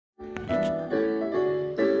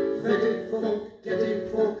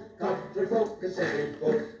city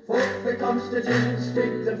folk. Folk for Constitution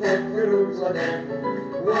Street and folk for rules of them.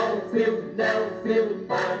 Wallfield, Nellfield,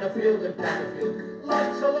 Manorfield and Canterfield.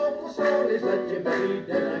 Lots of local stories that you may read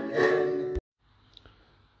in a can.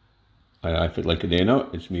 If it like a day now,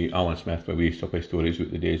 it's me, Alan Smith, with wee supply stories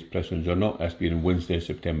with the day's Press and Journal. It's been Wednesday,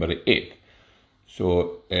 September the 8th.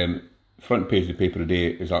 So, front page of the paper today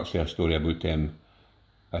is actually a story about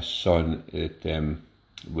a son that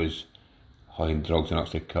was hauling drugs and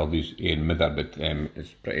actually killed his own mother, but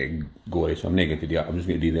it's pretty gory, so I'm not going to do that. I'm just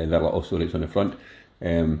going to do the little story that's on the front.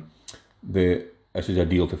 This is a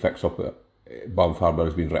deal to fix up Banff Harbour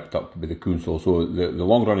has been ripped up by the council. So the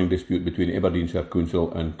long-running dispute between Aberdeenshire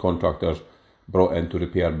Council and contractors brought in to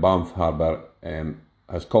repair Banff Harbour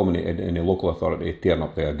has culminated in the local authority tearing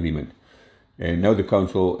up the agreement. Now the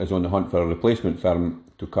council is on the hunt for a replacement firm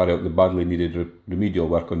to carry out the badly needed remedial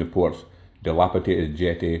work on the port's dilapidated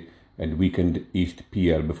jetty and weakened east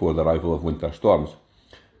pier before the arrival of winter storms.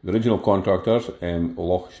 The original contractors,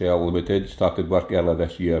 Loch Shell Limited, started work earlier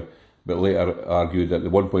this year, but later argued that the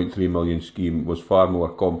 1.3 million scheme was far more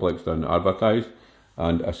complex than advertised,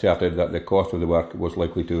 and asserted that the cost of the work was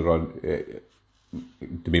likely to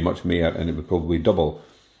be much more, and it would probably double.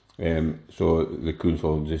 So the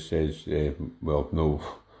council just says, well, no,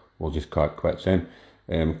 we'll just quit then.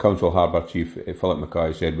 Council Harbour Chief Philip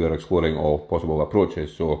Mackay said we're exploring all possible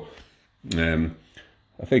approaches. So I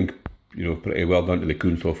think, pretty well done to the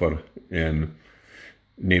council for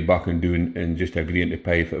nae backing down and just agreeing to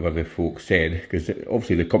pay whatever the folk said, because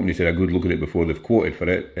obviously the company said a good look at it before they've quoted for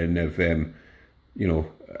it, and they've,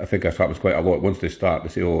 I think this happens quite a lot. Once they start, they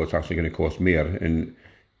say, oh, it's actually going to cost more, and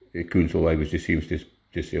the council always just seems to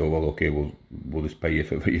just say, oh, well, okay, we'll just pay you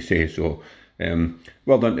for what you say. So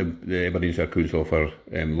well done to the Aberdeenshire Council for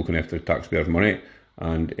looking after taxpayers' money,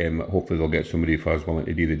 and hopefully they'll get somebody who's willing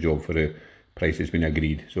to do the job for the price that's been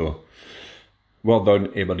agreed. So well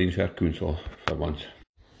done, Aberdeenshire Council, for once.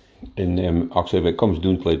 And actually, if it comes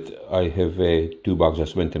down to it, I have 2 bags of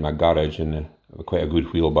cement in my garage, and quite a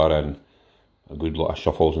good wheelbarrow and a good lot of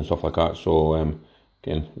shuffles and stuff like that. So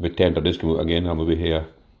again, if the tender does come out again, I'll maybe here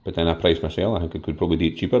put in a price myself. I think I could probably do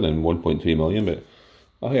it cheaper than 1.3 million, but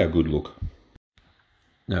I'll have a good look.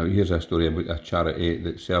 Now here's a story about a charity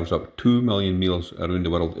that serves up 2 million meals around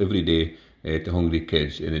the world every day to hungry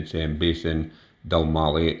kids, and it's based in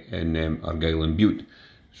Dalmally in Argyll and Bute.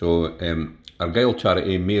 So Argyll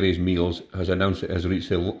charity Mary's Meals has announced it has reached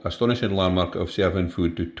the astonishing landmark of serving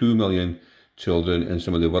food to 2 million children in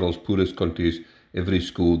some of the world's poorest countries every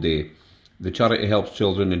school day. The charity helps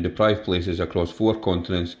children in deprived places across 4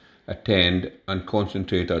 continents attend and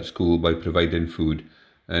concentrate at school by providing food.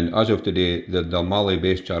 And as of today, the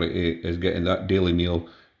Dalmally-based charity is getting that daily meal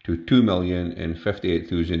to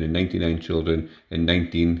 2,058,099 children in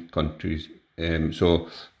 19 countries. So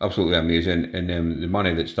absolutely amazing. And the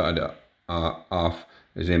money that started off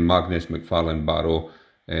is Magnus McFarlane Barrow,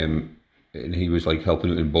 and he was like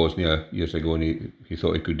helping out in Bosnia years ago, and he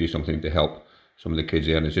thought he could do something to help some of the kids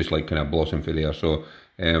there, and it's just like kind of blossomed for there. So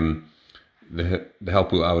the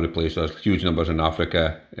help out all over the place. There's huge numbers in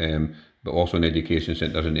Africa, but also in education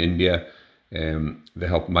centres in India. They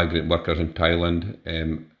help migrant workers in Thailand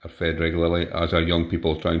are fed regularly, as are young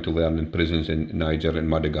people trying to learn in prisons in Niger and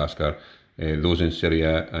Madagascar. Those in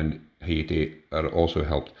Syria and Haiti are also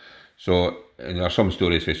helped. So, and there are some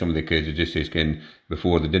stories for some of the kids that just says,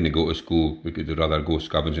 before they didn't go to school, because they'd rather go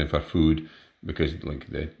scavenging for food, because like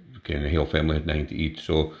the whole family had nothing to eat.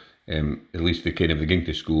 So at least if they're going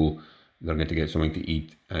to school, they're going to get something to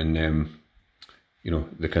eat, and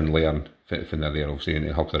they can learn from there, obviously, and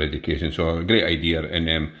it helps their education. So a great idea,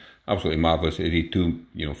 and absolutely marvellous. They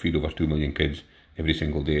feed over 2 million kids every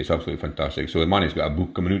single day. It's absolutely fantastic. So the man has got a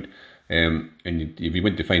book coming out, and if you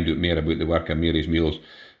want to find out more about the work of Mary's Meals,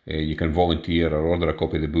 you can volunteer or order a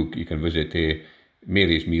copy of the book. You can visit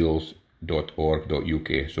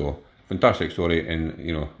marysmeals.org.uk. So fantastic story, and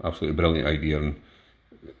absolutely brilliant idea, and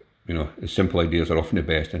simple ideas are often the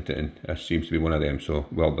best, and that seems to be one of them. So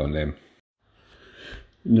well done them.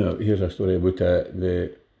 Now here's a story about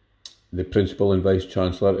the principal and vice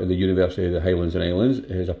chancellor at the University of the Highlands and Islands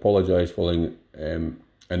has apologised following an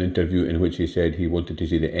interview in which he said he wanted to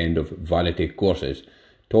see the end of vanity courses.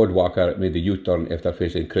 Todd Walker made the U-turn after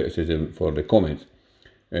facing criticism for the comments.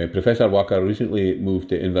 Professor Walker recently moved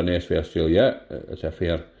to Inverness for Australia. It's a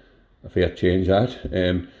fair change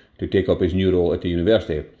to take up his new role at the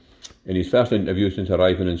university. In his first interview since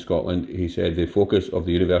arriving in Scotland, he said the focus of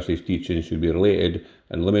the university's teaching should be related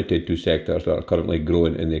and limited to sectors that are currently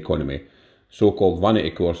growing in the economy. So-called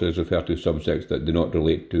vanity courses refer to subjects that do not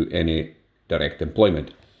relate to any direct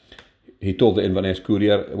employment. He told the Inverness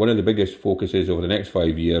Courier, one of the biggest focuses over the next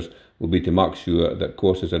 5 years will be to make sure that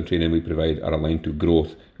courses and training we provide are aligned to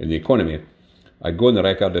growth in the economy. I go on the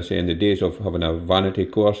record as saying the days of having a vanity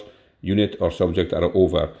course, unit or subject are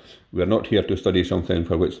over. We are not here to study something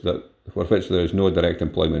for which there is no direct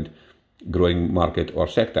employment, growing market or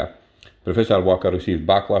sector. Professor Walker received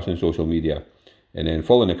backlash in social media, and then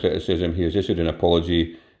following the criticism he has issued an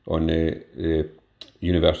apology on the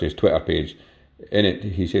university's Twitter page. In it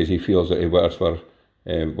he says he feels that his words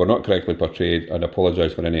were not correctly portrayed and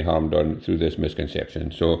apologised for any harm done through this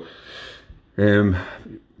misconception. So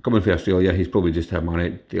coming from Australia, he's probably just a man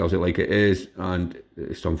that tells it like it is, and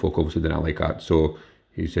some folk obviously didn't like that, so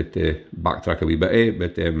he's had to backtrack a wee bit,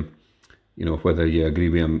 but you know, whether you agree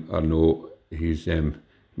with him or no, he's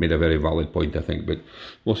made a very valid point, I think, but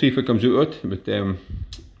we'll see if it comes out of it,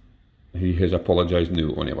 but he has apologised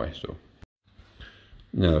now anyway. So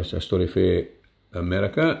now it's a story for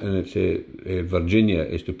America, and it's Virginia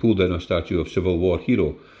is to pull down a statue of Civil War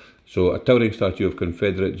hero. So a towering statue of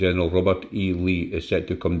Confederate General Robert E. Lee is set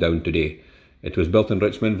to come down today. It was built in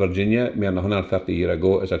Richmond, Virginia, more than 130 years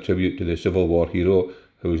ago as a tribute to the Civil War hero,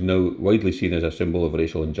 who is now widely seen as a symbol of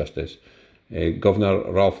racial injustice.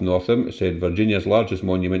 Governor Ralph Northam said Virginia's largest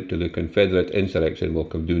monument to the Confederate insurrection will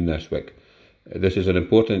come down this week. This is an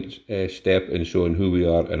important step in showing who we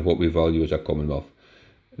are and what we value as a Commonwealth.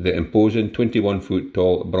 The imposing 21-foot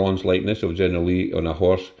tall bronze likeness of General Lee on a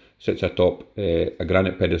horse sits atop a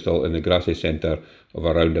granite pedestal in the grassy centre of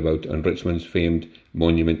a roundabout on Richmond's famed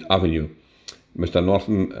Monument Avenue. Mr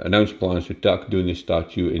Northam announced plans to take down the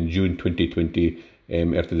statue in June 2020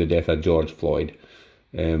 after the death of George Floyd,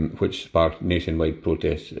 which sparked nationwide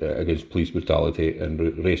protests against police brutality and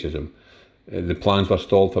racism. The plans were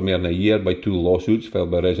stalled for more than a year by 2 lawsuits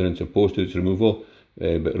filed by residents opposed to its removal,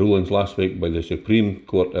 but rulings last week by the Supreme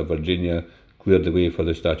Court of Virginia cleared the way for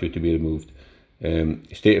the statue to be removed.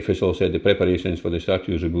 State officials said the preparations for the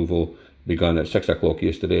statue's removal began at 6 o'clock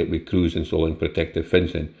yesterday, with crews installing protective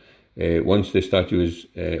fencing. Once the statue is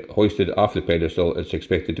hoisted off the pedestal, it's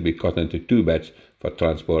expected to be cut into 2 bits for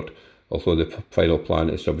transport, although the final plan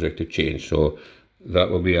is subject to change. So that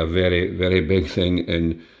will be a very, very big thing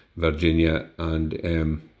in Virginia,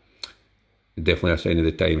 and definitely a sign of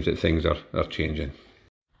the times that things are changing.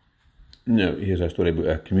 Now, here's a story about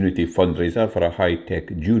a community fundraiser for a high-tech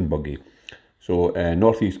dune buggy. So,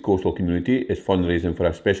 North East Coastal Community is fundraising for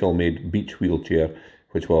a special-made beach wheelchair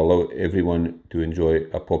which will allow everyone to enjoy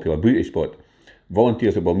a popular beauty spot.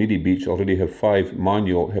 Volunteers at Balmeedy Beach already have 5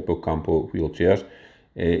 manual Hippocampo wheelchairs.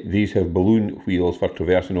 These have balloon wheels for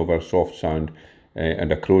traversing over soft sand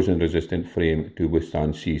and a corrosion-resistant frame to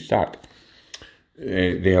withstand sea sat.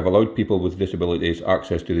 They have allowed people with disabilities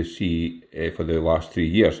access to the sea for the last 3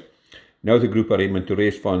 years. Now the group are aiming to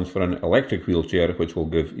raise funds for an electric wheelchair which will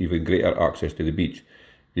give even greater access to the beach.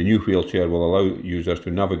 The new wheelchair will allow users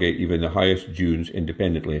to navigate even the highest dunes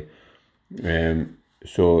independently.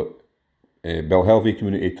 So Belhelvie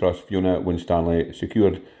Community Trust Fiona Winstanley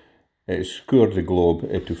scoured the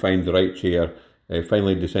globe to find the right chair,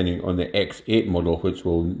 finally deciding on the X8 model, which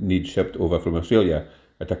will need shipped over from Australia.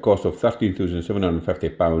 At a cost of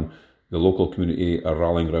 £13,750, the local community are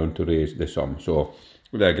rallying around to raise the sum. So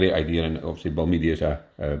really a great idea, and obviously Balmeedy is a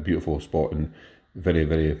beautiful spot and very,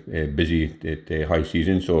 very busy at high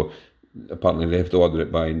season. So apparently they have to order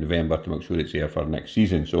it by November to make sure it's here for next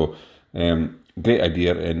season. So great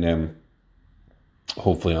idea, and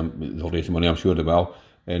hopefully they'll raise the money, I'm sure they will.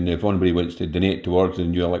 And if anybody wants to donate towards the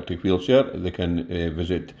new electric wheelchair, they can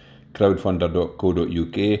visit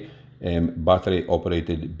crowdfunder.co.uk, battery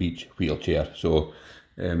operated beach wheelchair. So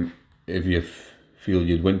if you feel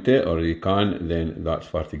you'd want it or you can, then that's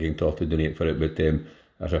far to getting told to donate for it. But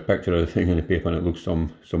there's a picture of the thing in the paper and it looks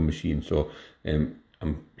some machine. So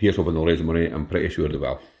here's hoping they'll raise the money. I'm pretty sure they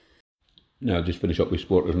will. Now I'll just finish up with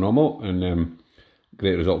sport as normal, and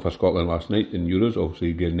great result for Scotland last night in Euros,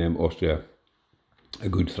 obviously giving Austria a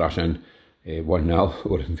good thrashing, 1-0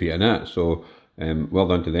 over in Vienna. So well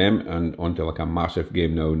done to them, and on to like a massive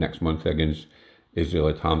game now next month against Israel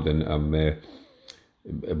at Hampden.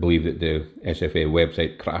 I believe that the SFA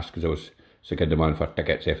website crashed because I was sick of demand for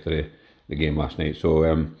tickets after the game last night. So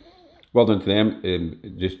well done to them.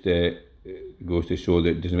 Just goes to show that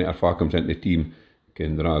it doesn't matter how far comes into the team,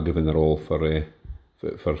 they're all given their all for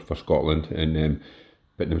Scotland, and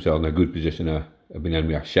putting themselves in a good position of being in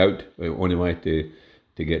with a shout anyway to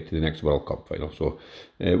get to the next World Cup final. So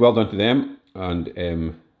well done to them, and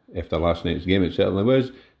after last night's game it certainly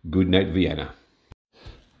was. Good night Vienna.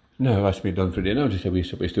 Now that's me done for today. Now just a wee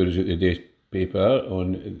stories out today paper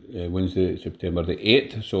on Wednesday, September the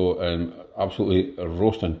 8th. So absolutely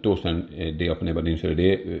roasting, toasting day up in Aberdeenshire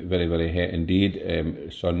today. Very, very hot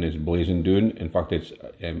indeed. Sun is blazing down. In fact, it's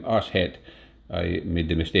arse hot. I made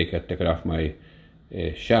the mistake of taking off my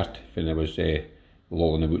shirt when I was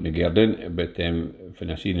lolling about in the garden. But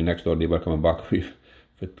when I seen the next door neighbour coming back with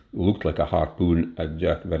it looked like a harpoon, I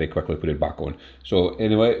just very quickly put it back on. So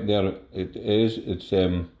anyway, there it is. It's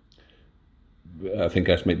I think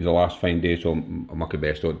this might be the last fine day, so I'll make the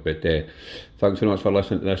best of it. But thanks so much for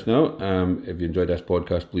listening to this now. If you enjoyed this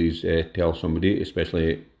podcast, please tell somebody,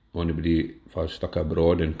 especially anybody who's stuck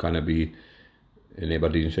abroad and can't be in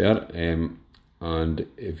Aberdeenshire. And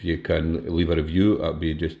if you can leave a review, that'd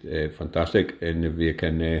be just fantastic. And if you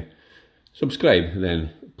can subscribe,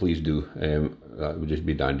 then please do. That would just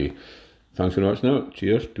be dandy. Thanks very much now.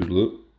 Cheers. Toodaloo.